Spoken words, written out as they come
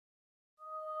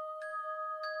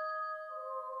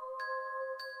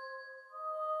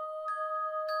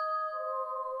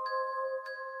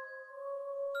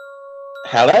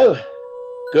Hello,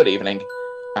 good evening,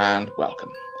 and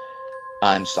welcome.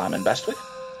 I'm Simon Bestwick.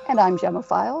 And I'm Gemma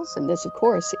Files, and this, of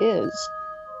course, is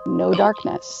No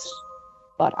Darkness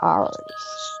But Ours.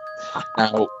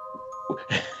 Now,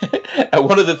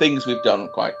 one of the things we've done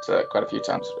quite a few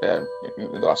times in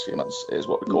the last few months is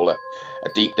what we call a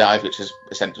deep dive, which is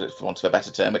essentially, for want of a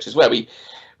better term, which is where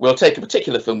we'll take a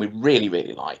particular film we really,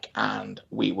 really like, and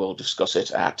we will discuss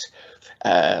it at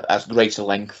as greater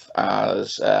length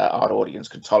as our audience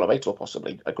can tolerate, or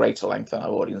possibly a greater length than our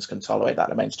audience can tolerate. That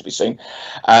remains to be seen.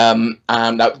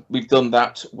 And we've done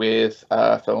that with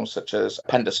films such as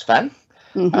Penda's Fen,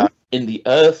 In the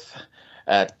Earth,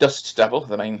 Dust Devil,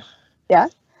 the main... Yeah,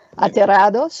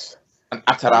 Aterados. And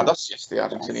Aterados, yes, the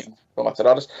Argentinian film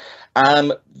Aterados.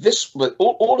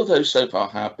 All of those so far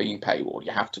have been paywall.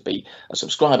 You have to be a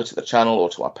subscriber to the channel or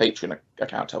to our Patreon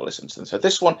account to listen to them. So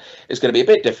this one is going to be a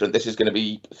bit different. This is going to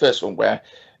be the first one where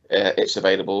it's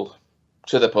available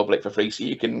to the public for free, so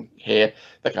you can hear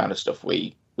the kind of stuff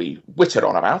we witter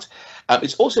on about.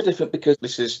 It's also different because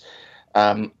this is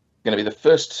going to be the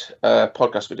first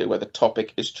podcast we do where the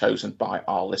topic is chosen by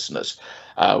our listeners.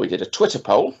 We did a Twitter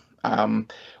poll.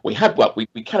 We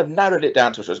kind of narrowed it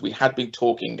down to us. We had been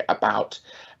talking about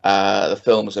the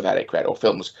films of Eric Red, or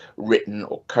films written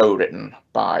or co-written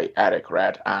by Eric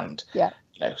Red, and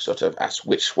sort of asked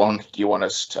which one do you want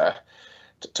us to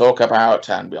talk about,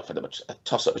 and we offered them a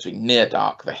toss-up between Near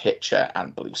Dark, The Hitcher,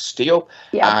 and Blue Steel.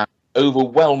 And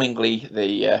overwhelmingly,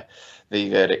 the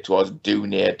verdict was do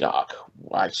Near Dark.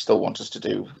 I still want us to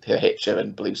do The Hitcher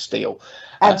and Blue Steel.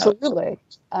 Absolutely.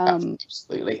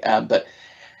 Absolutely. But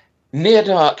Near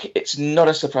Dark, it's not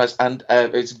a surprise, and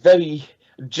it's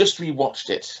just rewatched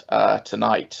it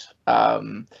tonight,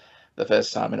 the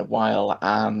first time in a while,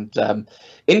 and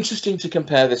interesting to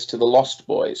compare this to The Lost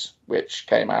Boys, which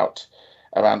came out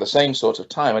around the same sort of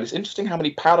time, and it's interesting how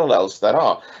many parallels there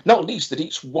are, not least that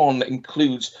each one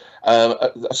includes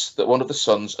one of the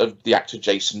sons of the actor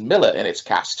Jason Miller in its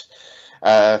cast.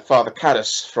 Father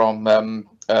Karras from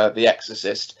The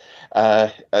Exorcist,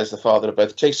 as the father of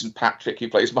both Jason Patrick, who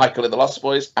plays Michael in The Lost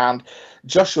Boys, and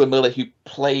Joshua Miller, who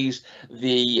plays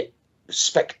the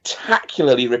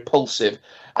spectacularly repulsive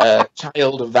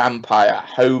child vampire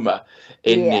Homer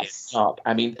in Near Dark.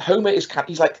 I mean, Homer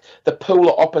he's like the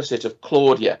polar opposite of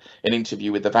Claudia in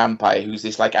Interview with the Vampire, who's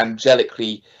this like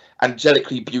angelically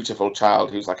beautiful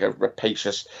child who's like a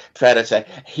rapacious predator.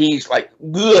 He's like,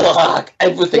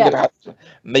 everything about him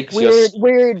makes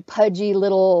weird, pudgy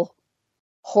little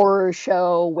horror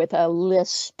show with a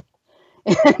lisp.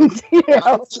 And,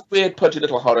 It's a weird, pudgy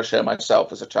little horror show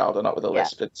myself as a child, and not with a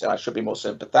lisp, so I should be more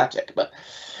sympathetic. But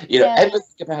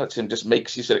everything about him just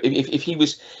makes you sort of. If he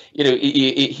was,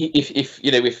 if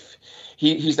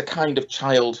he's the kind of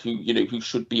child who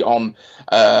should be on,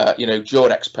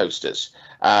 Durex posters,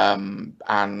 and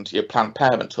Planned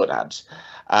Parenthood ads,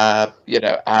 and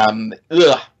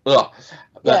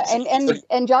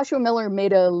Joshua Miller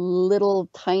made a little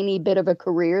tiny bit of a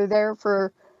career there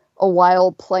for a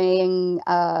while, playing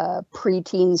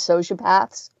preteen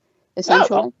sociopaths,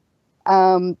 essentially,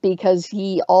 because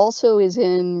he also is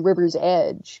in River's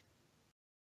Edge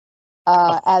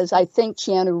as, I think,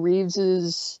 Keanu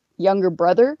Reeves's younger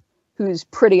brother, who's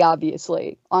pretty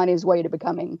obviously on his way to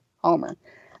becoming Homer.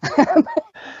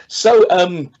 So,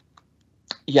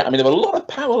 there were a lot of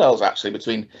parallels actually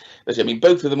between. I mean,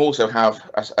 both of them also have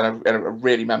a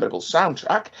really memorable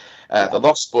soundtrack. The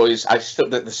Lost Boys, that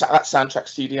soundtrack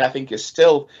CD, I think, is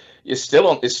still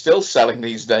selling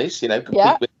these days.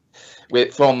 Complete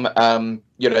with from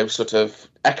sort of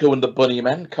Echo and the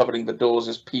Bunnymen covering the doors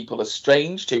as People Are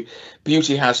Strange to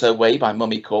Beauty Has Her Way by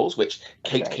Mummy Calls, which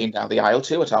Kate came down the aisle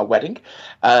to at our wedding.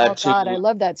 God, I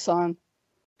love that song.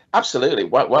 Absolutely.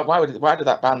 Why did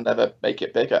that band ever make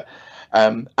it bigger?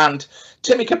 And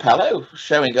Timmy Capello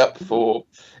showing up for,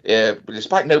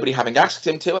 despite nobody having asked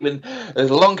him to, with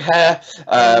long hair,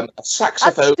 a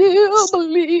saxophone. I still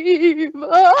believe.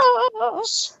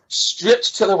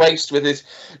 Stripped to the waist with his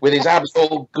abs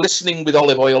all glistening with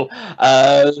olive oil.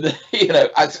 Absolutely.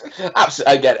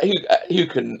 Again,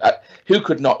 who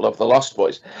could not love the Lost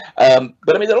Boys? But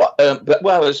I mean,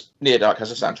 whereas Near Dark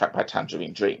has a soundtrack by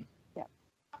Tangerine Dream,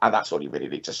 and that's all you really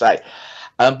need to say.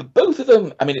 But both of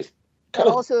them, I mean, it's.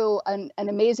 Also an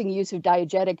amazing use of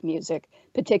diegetic music,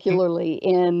 particularly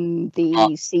in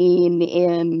the scene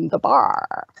in the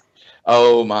bar.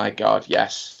 Oh my God,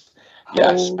 yes.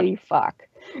 Holy fuck.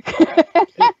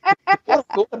 The more I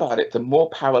thought about it, the more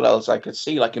parallels I could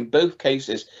see. Like in both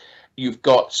cases, you've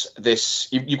got a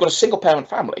single parent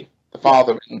family, the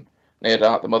father in Near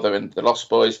Dark, the mother in The Lost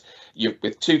Boys,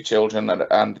 with two children,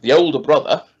 and the older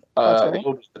brother, the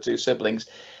older of the two siblings,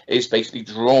 is basically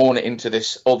drawn into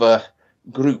this other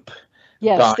group.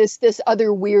 Yes, this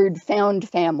other weird found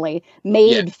family,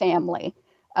 made family.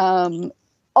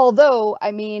 Although,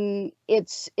 I mean,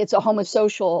 it's a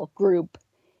homosocial group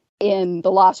in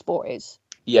the Lost Boys.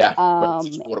 Yeah,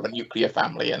 it's more of a nuclear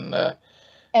family and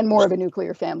more of a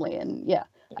nuclear family, and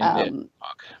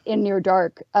in Near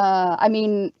Dark. I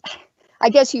mean, I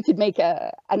guess you could make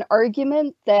an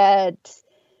argument that,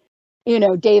 you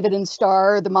know, David and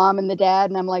Star are the mom and the dad,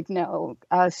 and I'm like, no,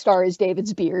 Star is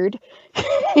David's beard.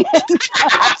 And,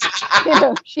 you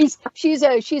know, she's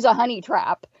a honey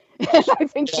trap. And I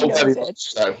think she knows very it.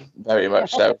 Much so, very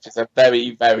much so. It's a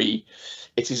very, very.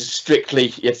 It is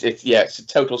strictly. It's a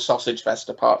total sausage fest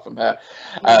apart from her.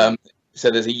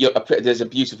 So there's a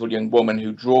beautiful young woman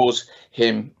who draws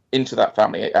him into that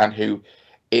family, and who,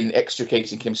 in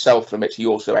extricating himself from it, he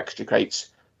also extricates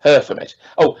her from it.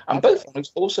 Oh, and both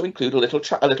families also include a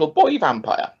little boy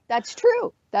vampire. That's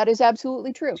true. That is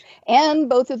absolutely true. And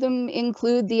both of them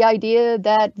include the idea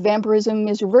that vampirism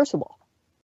is reversible.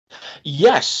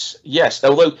 Yes.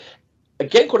 Although,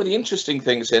 again, one of the interesting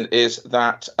things is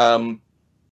that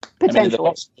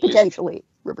potentially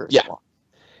reversible. Yeah.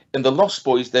 In the Lost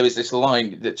Boys, there is this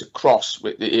line that's a cross.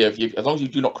 As long as you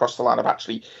do not cross the line of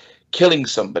actually killing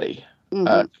somebody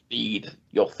to feed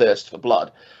your thirst for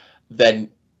blood, then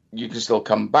you can still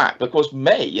come back. But of course,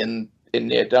 May in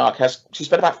Near Dark she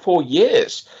spent about 4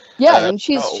 years. Yeah, and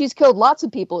she's killed lots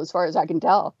of people, as far as I can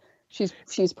tell.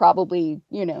 She's probably,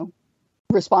 you know,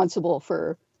 responsible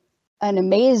for an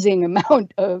amazing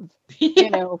amount of, you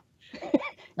know,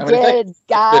 dead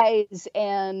guys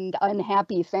and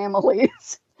unhappy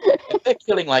families. If they're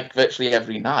killing like virtually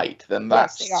every night, then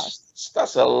that's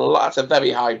a lot. That's a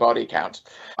very high body count.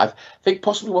 I think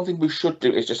possibly one thing we should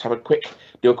do is just have a quick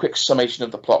summation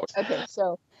of the plot. Okay,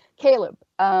 so Caleb,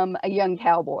 a young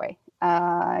cowboy,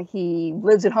 he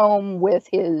lives at home with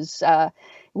his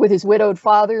widowed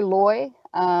father, Loy,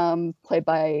 played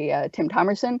by Tim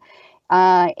Thomerson,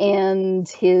 and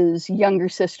his younger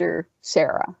sister,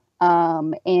 Sarah.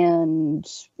 And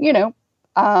you know,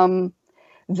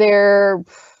 they're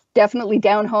definitely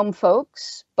down home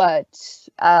folks, but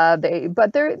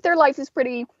their life is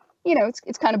pretty, you know,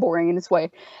 it's kind of boring in its way.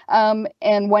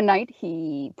 And one night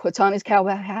he puts on his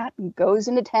cowboy hat and goes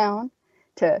into town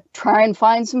to try and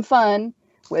find some fun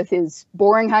with his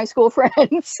boring high school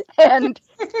friends. And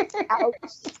out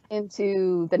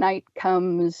into the night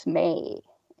comes May,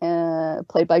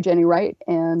 played by Jenny Wright.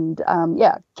 And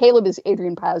Caleb is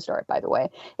Adrian Pasdar, by the way.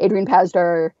 Adrian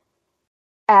Pasdar,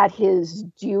 at his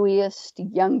dewiest,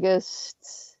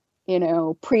 youngest, you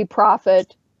know,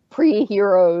 pre-Prophet,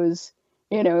 pre-Heroes,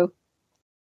 you know,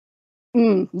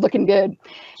 looking good.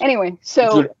 Anyway,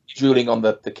 so drooling on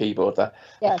the keyboard there.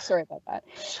 Yeah, sorry about that.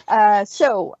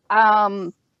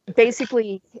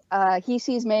 Basically, he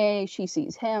sees May, she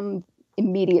sees him.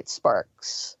 Immediate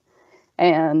sparks,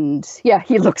 and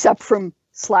he looks up from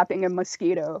slapping a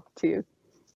mosquito to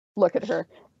look at her,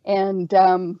 and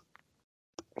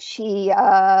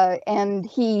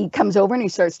he comes over and he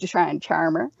starts to try and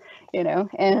charm her, you know,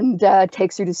 and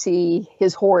takes her to see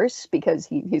his horse, because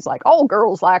he's like, all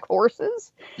girls like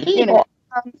horses, you know.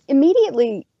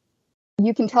 Immediately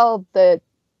you can tell that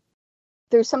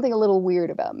there's something a little weird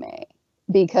about May,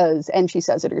 because, and she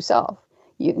says it herself,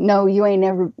 you ain't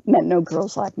never met no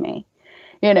girls like me,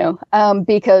 you know,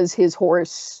 because his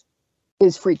horse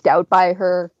is freaked out by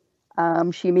her.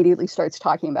 She immediately starts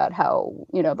talking about how,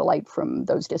 you know, the light from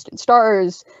those distant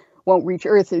stars won't reach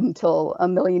Earth until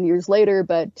 1 million years later,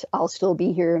 but I'll still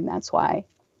be here, and that's why,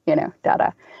 you know,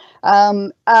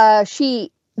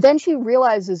 She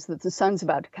realizes that the sun's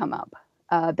about to come up,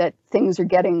 that things are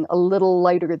getting a little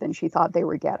lighter than she thought they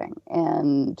were getting,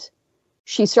 and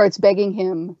she starts begging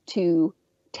him to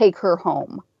take her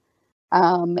home,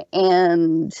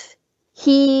 and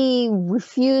he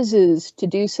refuses to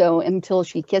do so until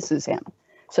she kisses him.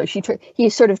 So he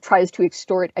sort of tries to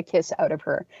extort a kiss out of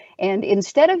her. And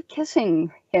instead of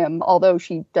kissing him, although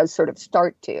she does sort of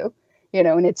start to, you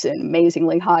know, and it's an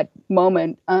amazingly hot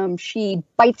moment, she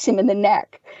bites him in the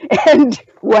neck and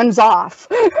runs off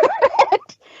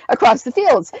across the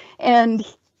fields. And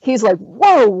he's like,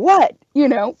 whoa, what? You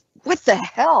know, what the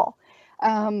hell?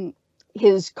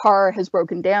 His car has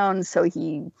broken down, so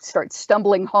he starts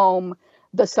stumbling home.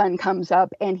 The sun comes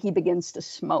up and he begins to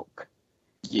smoke.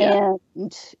 Yeah.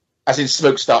 And as in,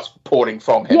 smoke starts pouring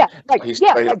from him. Yeah, like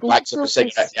lights up a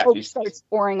cigarette. Smoke starts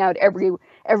pouring out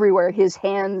everywhere. His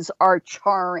hands are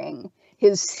charring.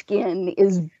 His skin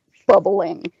is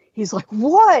bubbling. he's like,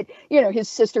 what? You know, his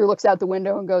sister looks out the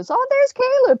window and goes, oh, there's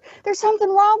Caleb. There's something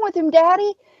wrong with him,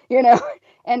 Daddy. You know,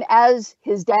 and as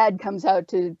his dad comes out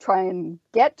to try and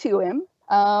get to him,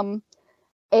 a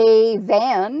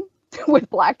van with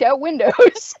blacked out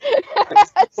windows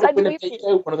suddenly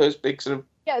one of those big sort of...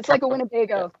 Yeah, it's like a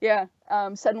Winnebago. Yeah.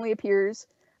 Suddenly appears,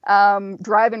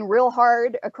 driving real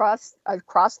hard across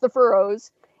the furrows,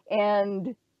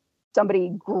 and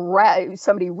somebody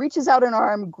reaches out an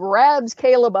arm, grabs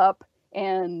Caleb up,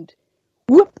 and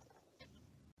whoop,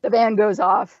 the van goes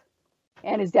off,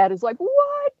 and his dad is like,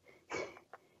 what?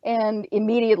 And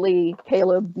immediately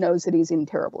Caleb knows that he's in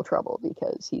terrible trouble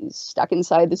because he's stuck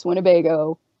inside this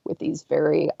Winnebago with these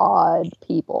very odd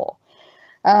people.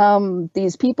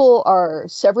 These people are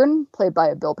Severin, played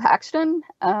by Bill Paxton,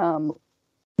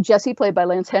 Jesse, played by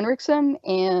Lance Henriksen,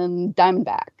 and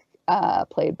Diamondback,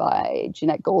 played by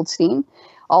Jeanette Goldstein.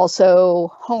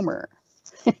 Also Homer,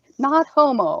 not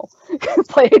Homo,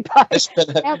 played by... As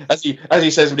he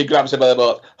says when he grabs him by the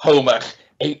butt, Homer,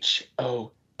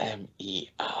 Homer.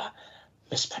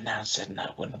 Mispronounce it and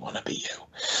I wouldn't want to be you.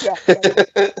 Yeah.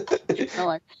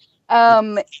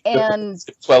 And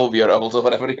 12-year-old or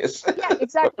whatever it is. Yeah,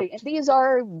 exactly. And these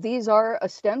are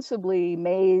ostensibly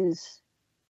May's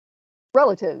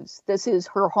relatives. This is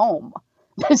her home.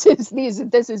 This is May's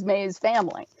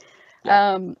family.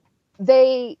 Yeah.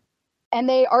 They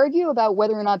argue about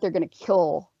whether or not they're going to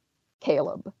kill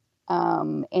Caleb.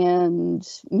 And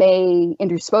May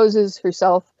interposes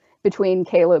herself between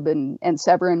Caleb and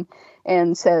Severin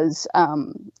and says,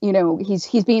 you know,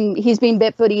 he's been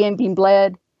bit, but he ain't been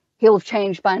bled. He'll have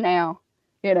changed by now,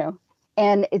 you know.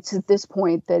 And it's at this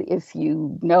point that if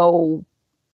you know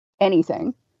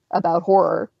anything about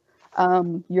horror,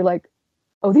 you're like,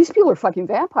 oh, these people are fucking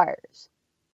vampires.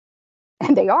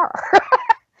 And they are.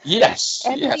 Yes.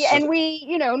 And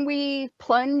we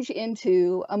plunge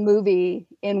into a movie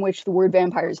in which the word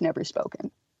vampire is never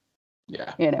spoken.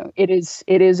 Yeah. You know, it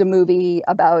is a movie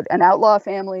about an outlaw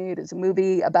family. It is a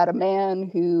movie about a man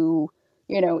who,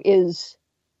 you know, is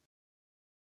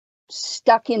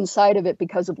stuck inside of it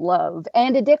because of love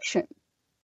and addiction.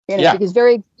 You know, because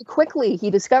very quickly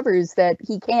he discovers that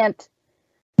he can't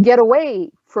get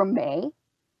away from May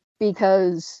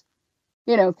because,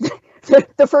 you know,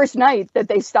 the first night that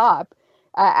they stop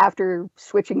after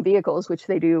switching vehicles, which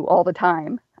they do all the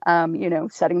time, you know,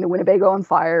 setting the Winnebago on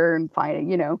fire and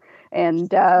finding, you know, and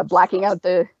blacking out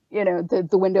the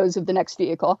windows of the next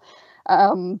vehicle.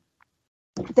 You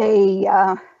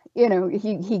know,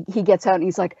 he gets out and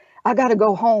he's like, I gotta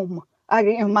go home.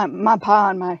 My pa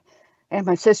and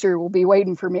my sister will be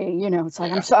waiting for me. You know, it's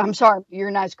like, I'm sorry, you're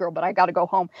a nice girl, but I gotta go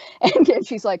home. And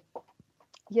she's like,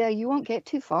 yeah, you won't get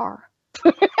too far.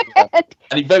 And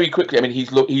he very quickly, I mean, he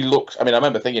looks, I mean, I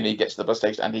remember thinking he gets to the bus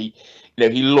station and he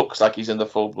looks like he's in the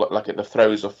at the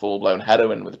throes of full-blown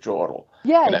heroin withdrawal.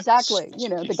 Yeah, you know? Exactly. You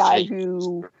know, the guy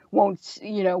who won't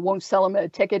sell him a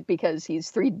ticket because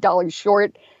he's $3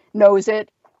 short knows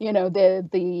it. You know,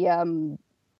 the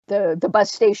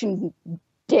bus station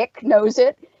dick knows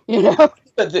it, you know.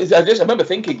 But I remember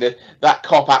thinking that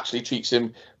cop actually treats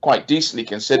him quite decently,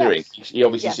 considering he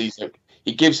obviously sees him.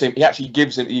 I don't think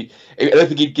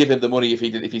he'd give him the money if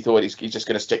he thought he's just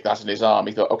going to stick that in his arm.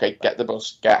 He thought, okay, get the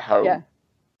bus, get home,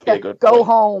 be a good boy. Go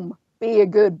home, be a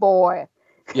good boy.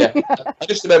 Yeah, I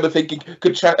just remember thinking,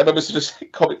 I remember sort of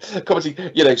commenting,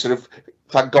 you know, sort of,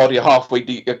 thank God you're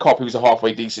a cop who's a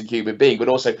halfway decent human being, but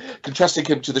also contrasting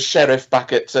him to the sheriff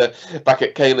back at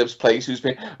Caleb's place, who's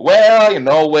been, well, you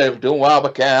know, we're doing what we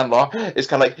can. It's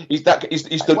kind of like he's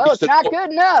it's not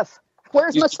good enough.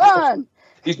 Where's my son?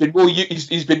 He's been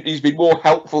more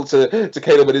helpful to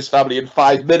Caleb and his family in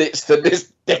 5 minutes than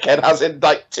this dickhead has in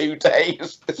like 2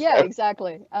 days. Yeah,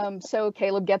 exactly. So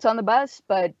Caleb gets on the bus,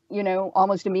 but you know,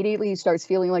 almost immediately he starts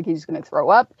feeling like he's going to throw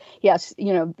up. Yes,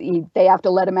 you know, they have to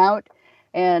let him out,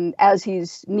 and as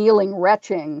he's kneeling,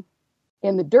 retching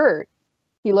in the dirt,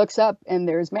 he looks up and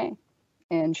there's May,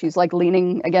 and she's like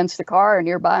leaning against the car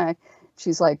nearby.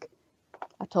 She's like,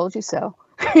 "I told you so,"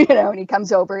 you know. And he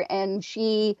comes over and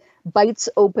she bites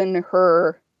open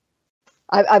her,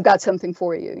 I've got something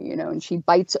for you, you know, and she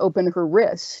bites open her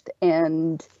wrist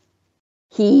and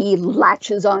he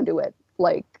latches onto it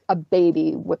like a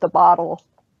baby with a bottle,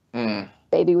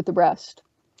 baby with the breast.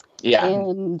 Yeah.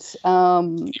 And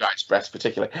Eli's breast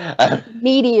particularly.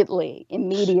 immediately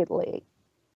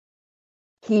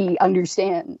he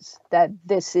understands that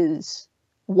this is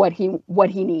what he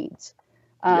needs.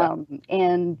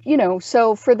 And, you know,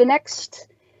 so for the next,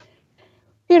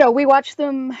 you know, we watch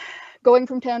them going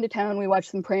from town to town. We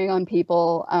watch them preying on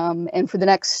people. And for the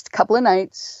next couple of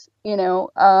nights,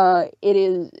 It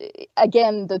is,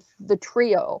 again, the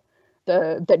trio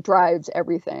that drives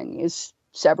everything is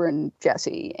Severin,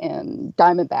 Jesse, and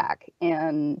Diamondback.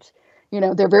 And,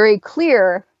 they're very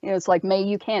clear. It's like, May,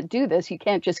 you can't do this. You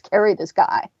can't just carry this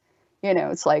guy.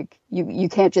 It's like, you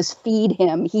can't just feed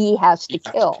him. He has to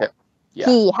kill. Yeah.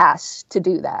 He has to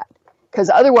do that. Because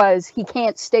otherwise he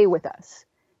can't stay with us.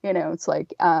 It's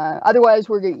like, otherwise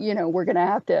we're going to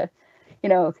have to,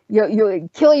 you'll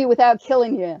kill you without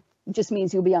killing you. It just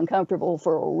means you'll be uncomfortable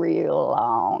for a real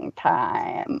long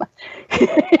time.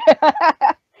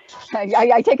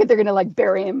 I take it they're going to like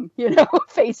bury him,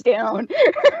 face down.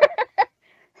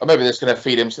 Or maybe they're just going to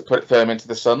feed him, throw him into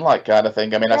the sunlight kind of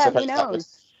thing. I mean, I suppose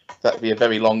that'd be a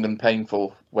very long and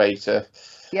painful way to.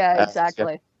 Yeah,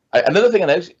 exactly. Another thing I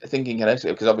noticed,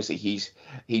 because obviously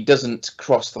he doesn't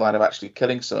cross the line of actually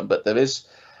killing someone, but there is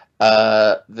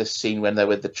the scene when they're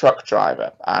with the truck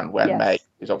driver, and when May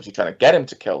is obviously trying to get him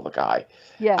to kill the guy,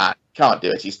 and can't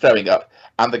do it. He's throwing up,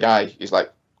 and the guy is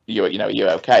like, "You're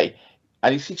okay,"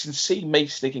 and he can see May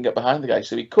sneaking up behind the guy,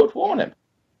 so he could warn him,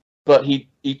 but he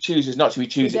chooses not to.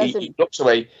 He looks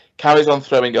away, carries on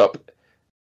throwing up,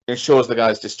 ensures the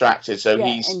guy's distracted. So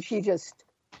and she just.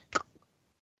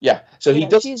 Yeah, so he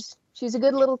does. She's a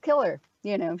good little killer.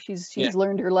 She's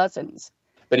learned her lessons.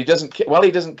 But he doesn't. Well, he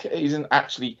doesn't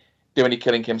actually do any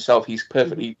killing himself. He's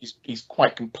perfectly. He's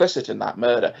quite complicit in that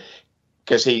murder,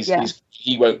 because he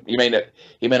may not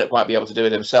quite be able to do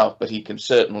it himself, but he can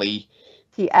certainly.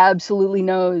 He absolutely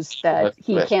knows that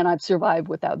he cannot survive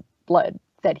without blood.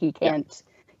 That he can't.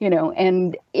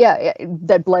 And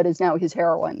that blood is now his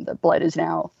heroin. That blood is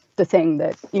now the thing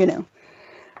that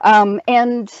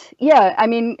and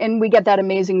we get that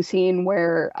amazing scene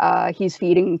where he's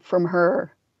feeding from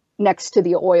her next to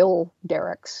the oil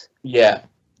derricks. Yeah.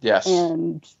 Yes.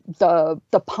 And the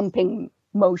pumping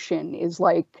motion is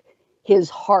like his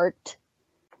heart,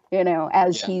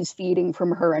 as he's feeding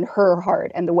from her, and her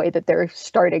heart, and the way that they're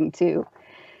starting to,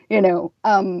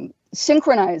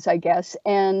 synchronize, I guess.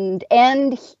 And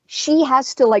she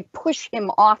has to like push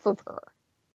him off of her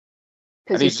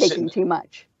because he's taking too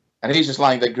much. And he's just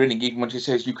lying there grinning, even when she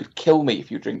says, "You could kill me if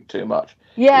you drink too much."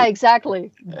 Yeah,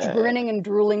 exactly. Grinning and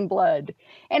drooling blood.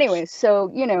 Anyway,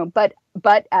 so, but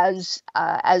as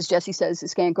Jesse says,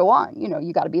 this can't go on.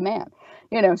 You got to be a man.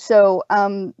 So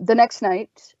the next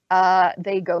night,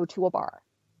 they go to a bar.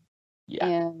 Yeah.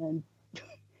 And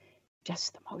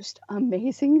just the most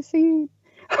amazing scene.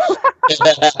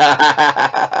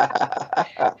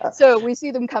 So we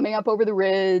see them coming up over the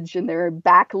ridge, and they're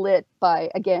backlit by,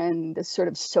 again, this sort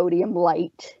of sodium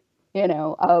light,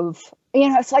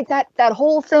 it's like that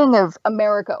whole thing of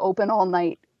America open all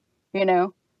night,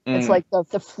 it's like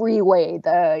the freeway,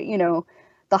 the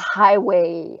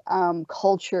highway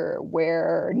culture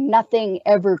where nothing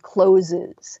ever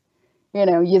closes.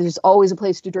 There's always a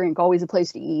place to drink, always a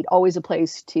place to eat, always a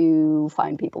place to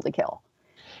find people to kill.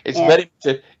 It's very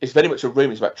much a room.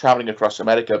 It's about traveling across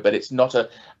America, but it's not a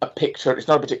picture. It's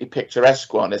not a particularly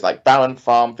picturesque one. It's like barren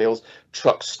farm fields,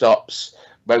 truck stops,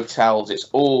 motels. It's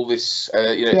all this,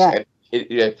 the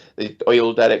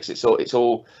oil derricks. It's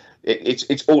all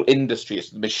industry. It's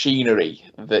the machinery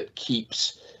that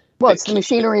keeps. Well, it's the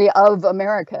machinery of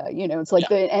America. It's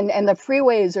like and the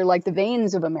freeways are like the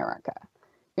veins of America.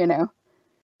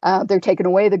 They're taking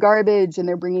away the garbage and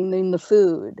they're bringing in the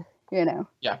food. Yeah.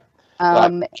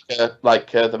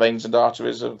 Like the veins and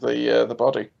arteries of the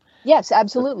body. Yes,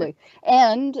 absolutely.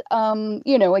 And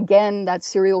again, that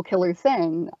serial killer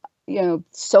thing.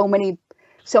 So many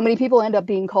people end up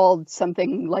being called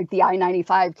something like the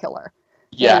I-95 killer.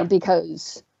 Yeah.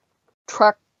 Because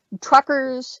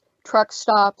truckers, truck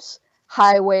stops,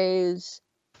 highways,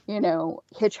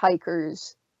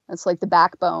 hitchhikers. That's like the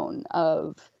backbone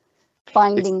of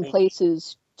finding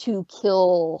places to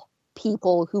kill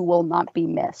people who will not be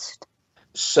missed.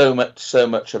 So much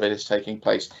of it is taking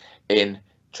place in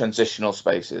transitional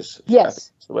spaces.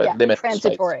 Yes.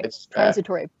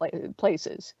 Transitory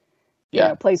places.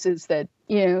 Places that,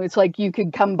 it's like you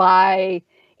could come by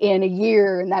in a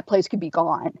year and that place could be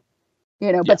gone,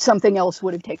 but something else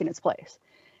would have taken its place.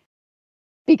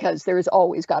 Because there's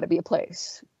always got to be a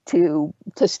place to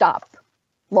stop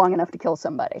long enough to kill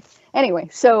somebody. Anyway,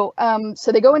 so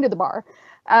they go into the bar,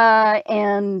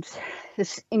 and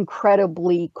this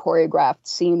incredibly choreographed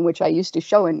scene, which I used to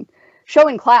show in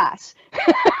class,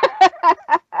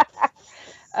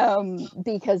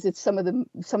 because it's some of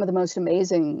the most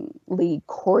amazingly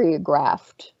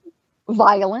choreographed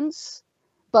violence,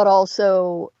 but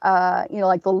also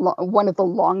like one of the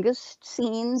longest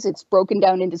scenes. It's broken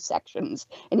down into sections,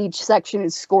 and each section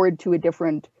is scored to a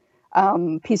different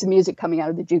piece of music coming out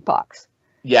of the jukebox.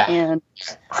 Yeah. And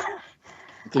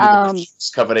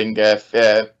covering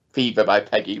Fever by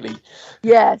Peggy Lee.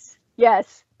 Yes,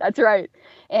 that's right.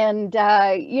 And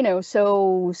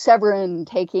so Severin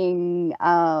taking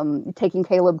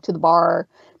Caleb to the bar,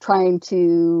 trying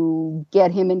to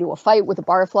get him into a fight with a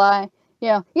barfly.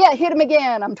 Yeah, hit him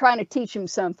again. I'm trying to teach him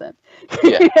something.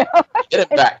 Yeah, get it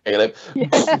back, Caleb. Yeah,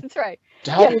 that's right.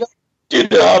 Get out of there.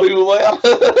 Get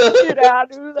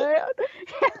out of there.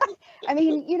 I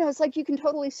mean, it's like you can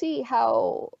totally see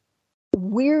how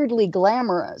weirdly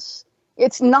glamorous.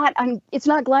 It's not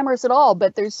glamorous at all,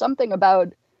 but there's something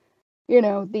about,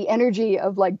 the energy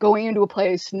of like going into a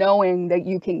place knowing that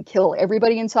you can kill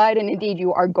everybody inside, and indeed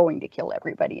you are going to kill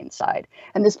everybody inside.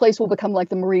 And this place will become like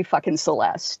the Marie fucking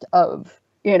Celeste of,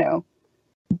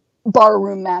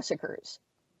 barroom massacres.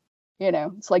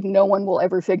 It's like no one will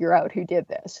ever figure out who did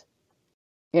this,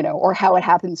 or how it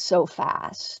happened so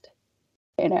fast,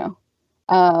 slit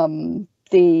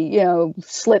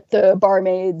the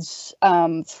barmaid's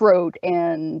throat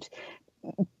and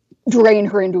drain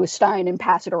her into a stein and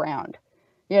pass it around.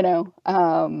 The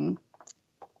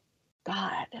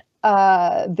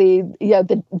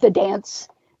dance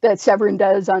that Severin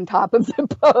does on top of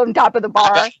the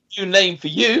bar. New name for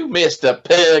you, Mr.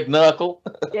 Pig Knuckle.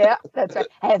 Yeah, that's right.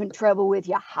 Having trouble with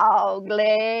your hog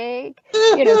leg.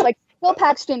 It's like Bill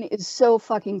Paxton is so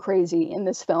fucking crazy in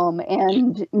this film,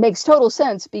 and makes total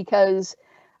sense because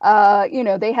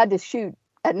they had to shoot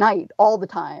at night all the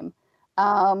time,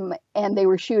 and they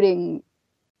were shooting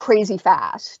crazy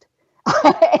fast.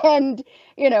 And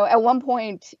at one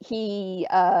point he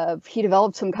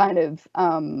developed some kind of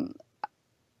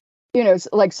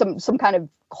like some kind of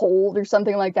cold or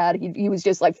something like that. He was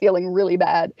just like feeling really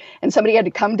bad, and somebody had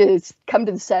to come to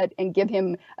the set and give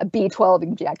him a B12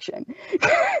 injection.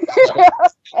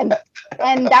 and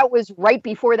that was right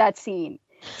before that scene.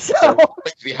 So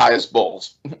the highest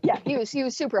balls. Yeah, he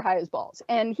was super high as balls.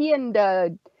 And he and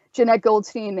Jeanette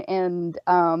Goldstein and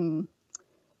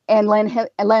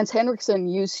Lance Henriksen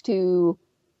used to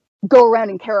go around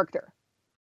in character.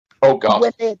 Oh God!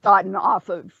 When they had gotten off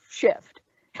of shift.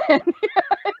 And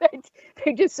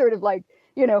they just sort of like,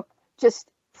 just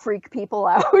freak people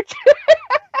out.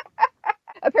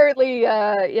 Apparently,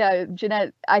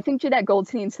 Jeanette, I think Jeanette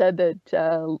Goldstein said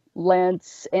that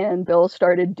Lance and Bill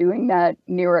started doing that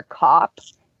near a cop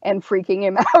and freaking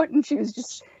him out, and she was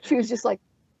just like,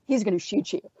 he's going to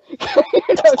shoot you.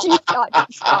 You've got to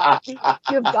stop.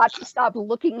 You've got to stop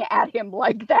looking at him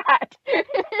like that.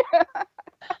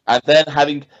 And then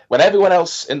when everyone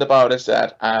else in the bar is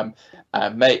dead,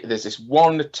 mate, there's this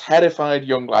one terrified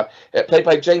young lad, played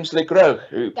by James LeGros,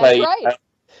 who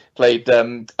played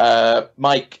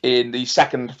Mike in the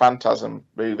second Phantasm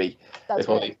movie. That's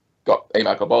before right. They got A.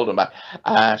 Michael Baldwin back.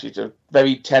 She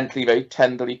very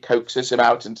tenderly coaxes him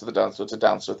out into the dance floor to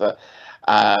dance with her.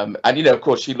 And of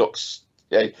course, she looks.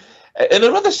 In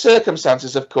other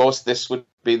circumstances, of course, this would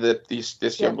be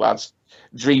this young lad's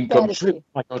dream come true. Oh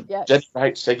my God, yes. Jenny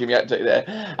Wright's taking me out there.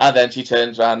 And then she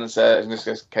turns around and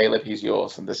says, "Caleb, he's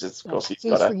yours." And this is, of course, he's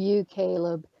got for you,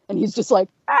 Caleb. And he's just like,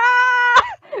 ah!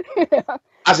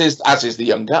 As is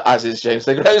James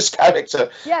LeGros' character.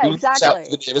 Yeah, who exactly. Out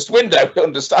the nearest window,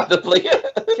 understandably.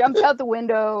 Jumps out the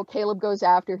window. Caleb goes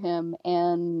after him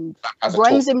and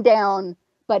runs him down,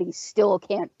 but he still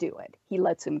can't do it. He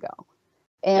lets him go.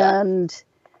 And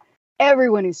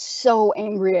everyone is so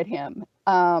angry at him.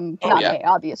 Not me,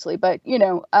 obviously, but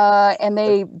and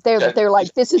they're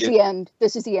like, this is the end.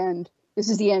 This is the end. This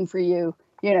is the end for you.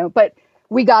 But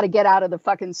we got to get out of the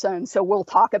fucking sun, so we'll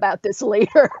talk about this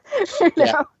later.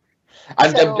 know?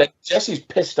 And Jesse's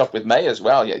pissed off with May as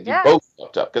well. Yeah, you both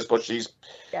fucked up because she's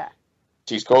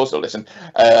caused all this. And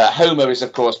Homer is,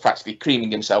 of course, practically creaming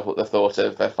himself at the thought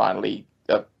of finally,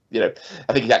 I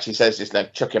think he actually says just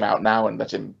chuck him out now and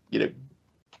let him,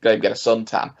 go and get a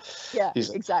suntan. Yeah,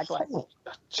 exactly.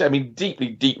 I mean, deeply,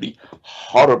 deeply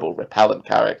horrible, repellent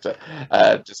character.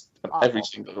 Just on every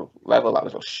single level, that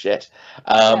little shit.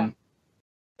 So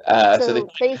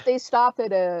they stop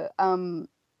at a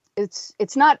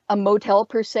it's not a motel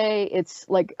per se. It's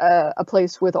like a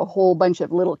place with a whole bunch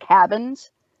of little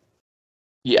cabins.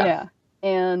 Yeah.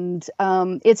 And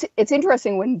it's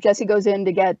interesting when Jesse goes in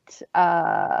to get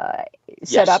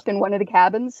set up in one of the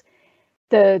cabins.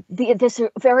 This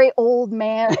very old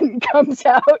man comes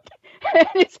out.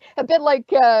 It's a bit like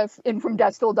from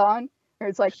Dusk Till Dawn, where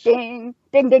it's like ding,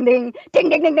 ding, ding, ding, ding,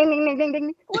 ding, ding, ding, ding, ding,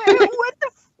 ding.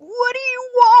 What do you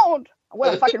want?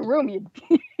 What a fucking room, you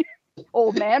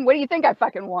old man. What do you think I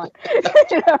fucking want?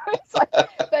 It's like,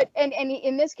 but and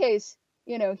in this case,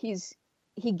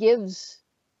 he gives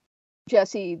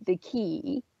Jesse the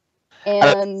key, And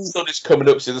the And sun is coming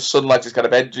up, so the sunlight is kind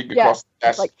of edging across the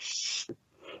desk. like,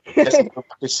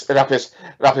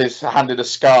 wrap his hand in a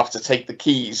scarf to take the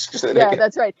keys. yeah,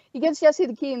 that's right. He gives Jesse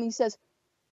the key and he says,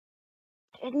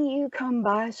 "Didn't you come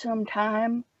by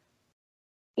sometime?"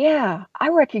 "Yeah, I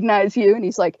recognize you." And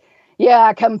he's like, "Yeah,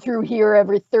 I come through here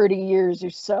every 30 years or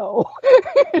so."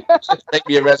 Make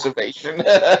me a reservation.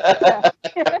 Yeah,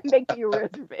 make me a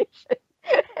reservation.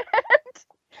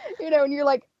 And, and you're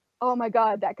like, oh my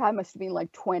God, that guy must have been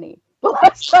like 20 the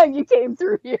last time you came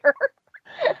through here.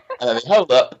 And then they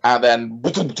hold up, and then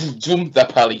the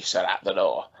police are at the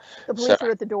door. The police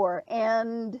are at the door,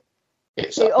 and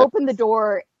they open the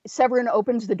door. Severin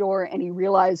opens the door, and he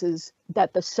realizes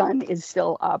that the sun is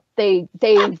still up. They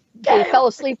fell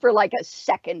asleep for like a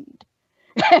second,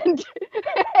 and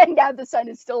now the sun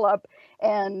is still up,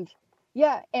 and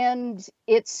yeah, and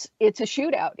it's a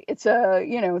shootout. It's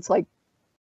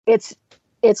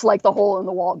it's like the hole in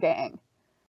the wall gang.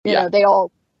 You know, they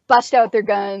all bust out their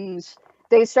guns.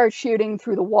 They start shooting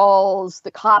through the walls.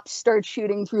 The cops start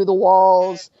shooting through the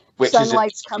walls. Which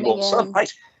Sunlight's coming in.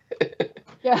 Sunlight.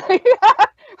 Yeah.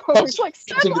 It's like,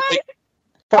 sunlight,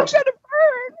 I'm gonna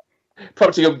burn.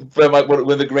 Probably from like one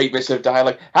of the great bits of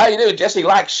dialogue. How you doing, Jesse?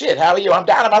 Like shit. How are you? I'm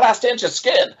down to my last inch of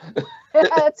skin. Yeah,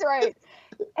 that's right.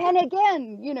 And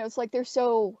again, it's like they're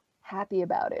so happy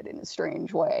about it in a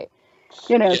strange way.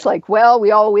 It's like, well,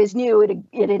 we always knew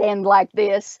it'd end like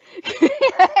this.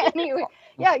 Anyway,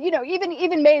 yeah,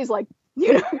 even May's like,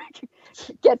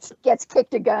 gets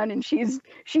kicked a gun, and she's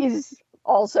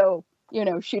also,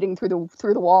 shooting through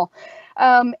the wall.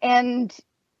 And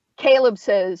Caleb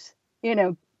says,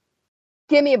 give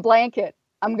me a blanket.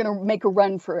 I'm gonna make a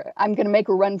run for it. I'm gonna make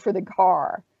a run for the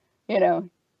car.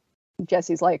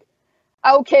 Jesse's like,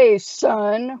 okay,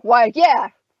 son. Why, yeah,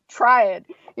 try it.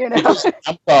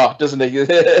 Grandpa, doesn't he? Yeah,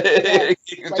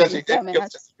 Jesse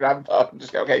goes grandpa and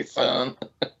just go, okay, son.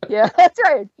 Yeah, that's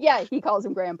right. Yeah, he calls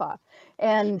him grandpa.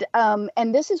 And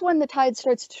this is when the tide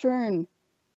starts to turn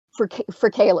for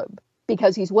Caleb,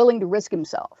 because he's willing to risk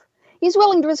himself. He's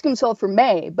willing to risk himself for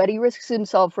May, but he risks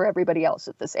himself for everybody else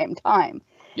at the same time.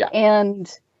 Yeah.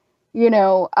 And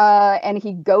and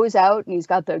he goes out, and he's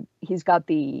got a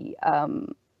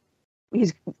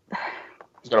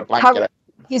blanket.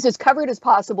 He's as covered as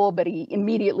possible, but he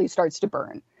immediately starts to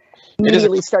burn.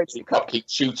 Starts to cook. Keep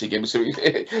shooting him. So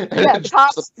the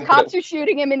cops are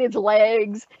shooting him in his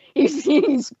legs.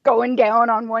 He's going down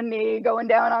on one knee, going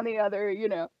down on the other,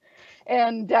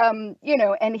 and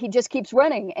and he just keeps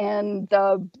running, and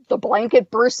the blanket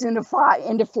bursts into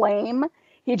flame.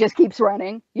 He just keeps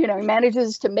running. He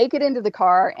manages to make it into the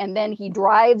car, and then he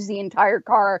drives the entire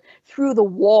car through the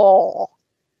wall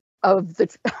of the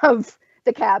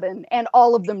cabin, and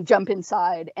all of them jump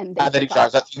inside, and then he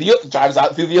drives out through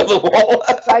the other wall.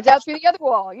 Drives out through the other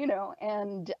wall,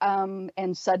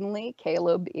 and suddenly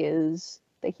Caleb is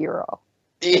the hero.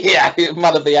 Yeah,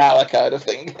 man of the hour kind of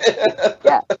thing.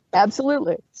 Yeah,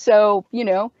 absolutely. So,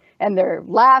 and they're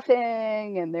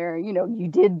laughing, and they're, you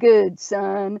did good,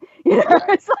 son.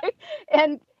 It's like,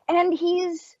 and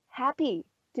he's happy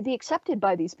to be accepted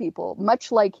by these people,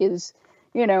 much like his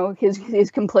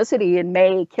complicity in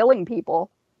May killing people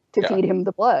to feed him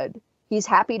the blood. He's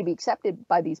happy to be accepted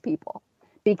by these people,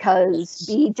 because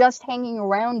just hanging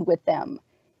around with them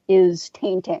is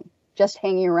tainting. Just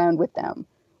hanging around with them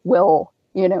will,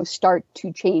 start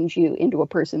to change you into a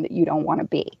person that you don't want to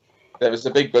be. There was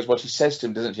the big buzz. What she says to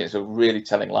him, doesn't she? It's a really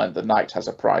telling line. The night has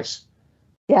a price.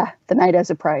 Yeah, the night has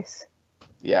a price.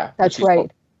 Yeah. That's right.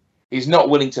 He's not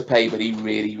willing to pay, but he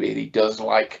really, really does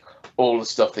like all the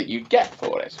stuff that you get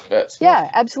for it. But yeah,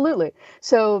 absolutely.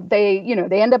 So they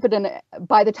end up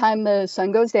by the time the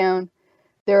sun goes down,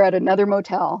 they're at another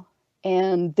motel,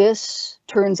 and this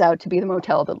turns out to be the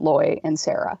motel that Loy and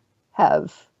Sarah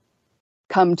have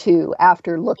come to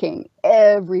after looking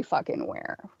every fucking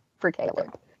where for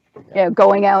Caleb. Yeah.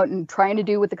 Going out and trying to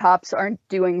do what the cops aren't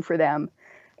doing for them.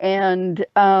 And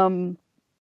and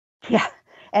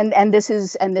this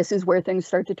is where things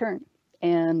start to turn.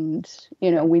 And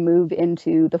we move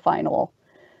into the final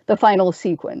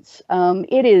sequence.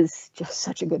 It is just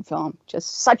such a good film.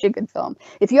 Just such a good film.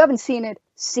 If you haven't seen it,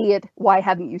 see it. Why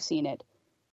haven't you seen it?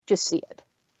 Just see it.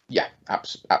 Yeah,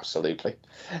 absolutely.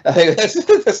 I think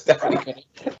that's definitely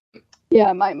good.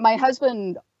 Yeah, my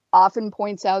husband often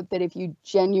points out that if you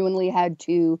genuinely had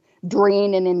to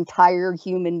drain an entire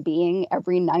human being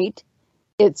every night,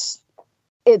 it's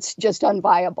just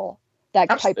unviable.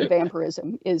 That type of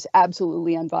vampirism is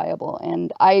absolutely unviable.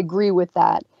 And I agree with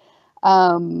that.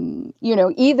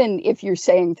 Even if you're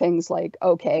saying things like,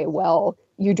 okay, well,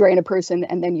 you drain a person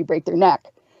and then you break their neck,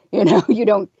 you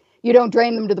don't you don't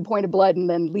drain them to the point of blood and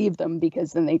then leave them,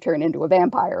 because then they turn into a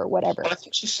vampire or whatever. Well, I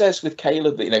think she says with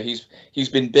Caleb that, you know, he's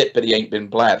been bit, but he ain't been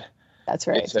bled. That's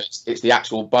right. So it's the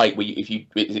actual bite where if you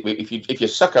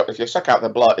suck out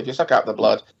the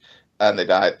blood, and they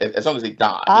die, as long as they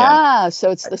die.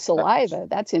 So it's the saliva.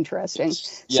 That's interesting.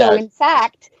 Yeah. So in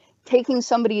fact, taking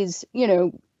somebody's,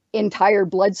 entire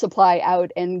blood supply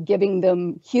out and giving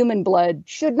them human blood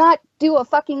should not do a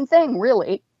fucking thing,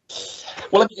 really.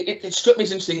 Well, it struck me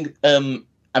as interesting.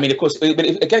 I mean, of course, but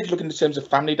again, if you look in terms of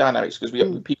family dynamics, because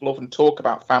people often talk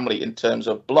about family in terms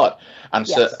of blood, and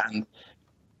Yes. so, and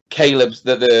Caleb's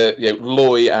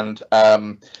Loy and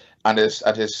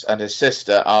his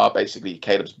sister are basically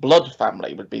Caleb's blood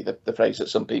family, would be the phrase that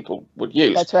some people would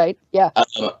use. That's right. Yeah.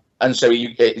 And so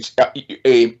in case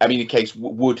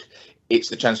it's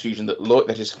the transfusion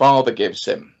that his father gives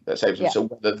him that saves him. Yeah. So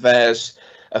whether there's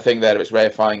a thing there, it's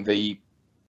verifying his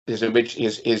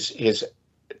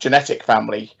genetic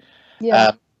family,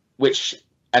 Yeah.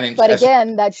 But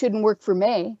again, that shouldn't work for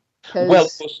May. Well,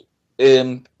 of course,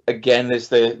 again, there's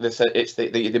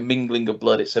the mingling of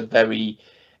blood. It's a very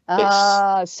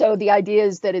so the idea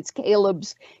is that it's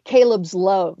Caleb's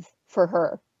love for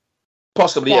her.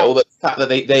 Possibly, or the fact that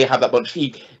they have that bunch.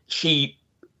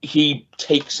 He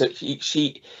takes it.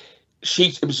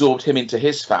 She absorbed him into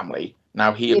his family.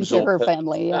 Now he absorbed her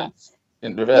family. Yeah.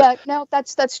 In reverse. Yeah. No,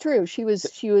 that's true. She was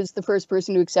the first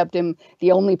person to accept him,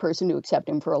 the only person to accept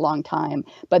him for a long time.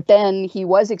 But then he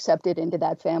was accepted into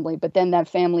that family. But then that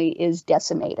family is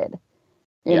decimated.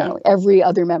 You know, every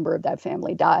other member of that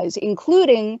family dies,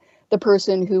 including the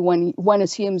person who one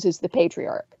assumes is the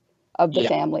patriarch of the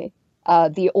family,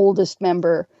 the oldest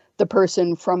member, the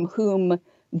person from whom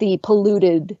the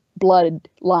polluted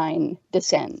bloodline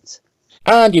descends.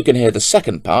 And you can hear the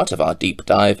second part of our deep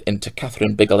dive into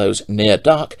Kathryn Bigelow's Near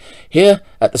Dark here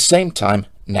at the same time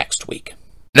next week.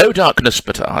 No Darkness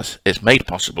But Ours is made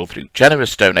possible through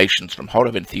generous donations from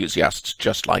horror enthusiasts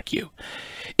just like you.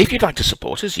 If you'd like to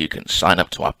support us, you can sign up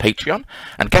to our Patreon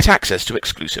and get access to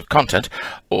exclusive content,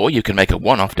 or you can make a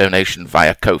one-off donation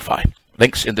via Ko-Fi.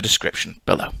 Links in the description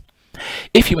below.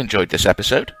 If you enjoyed this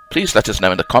episode, please let us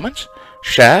know in the comments,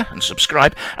 share and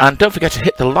subscribe, and don't forget to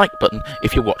hit the like button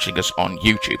if you're watching us on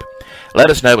YouTube. Let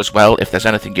us know as well if there's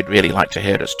anything you'd really like to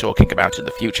hear us talking about in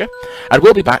the future, and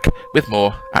we'll be back with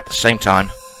more at the same time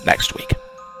next week.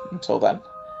 Until then,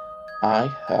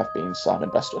 I have been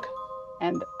Simon Bestwick.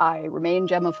 And I remain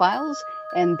Gemma Files,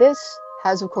 and this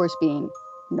has, of course, been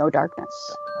No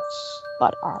Darkness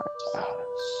But Ours.